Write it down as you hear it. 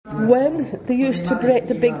when they used to break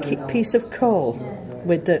the big piece of coal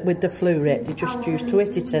with the flue rake, they just used to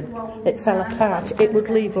hit it and it fell apart. It would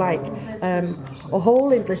leave like a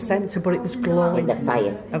hole in the centre, but it was glowing. In the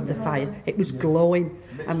fire. Of the fire. It was glowing.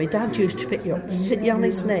 And my dad used to pick you up, sit you on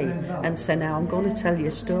his knee and say, now I'm going to tell you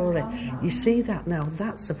a story. You see that now?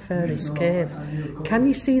 That's a fairy's cave. Can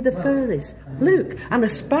you see the fairies? Look. And a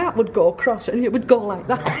spark would go across and it would go like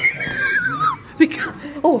that. Because,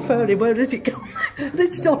 oh, fairy, where did it go?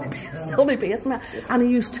 It's only be a spark. And he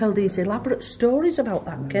used to tell these elaborate stories about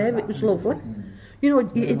that cave. It was lovely. You know,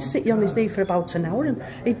 he'd sit you on his knee for about an hour and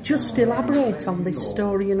he'd just elaborate on this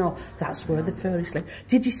story, you know. That's where the fairies live.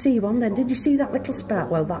 Did you see one then? Did you see that little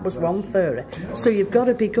spark? Well, that was one fairy. So you've got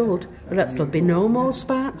to be good, or else there'll be no more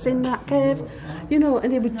sparks in that cave. You know,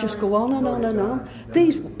 and it would just go on and on and on.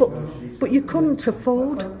 But you couldn't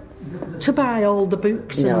afford to buy all the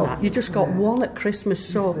books and that. You just got one at Christmas.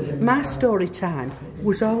 So my story time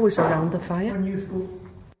was always around the fire.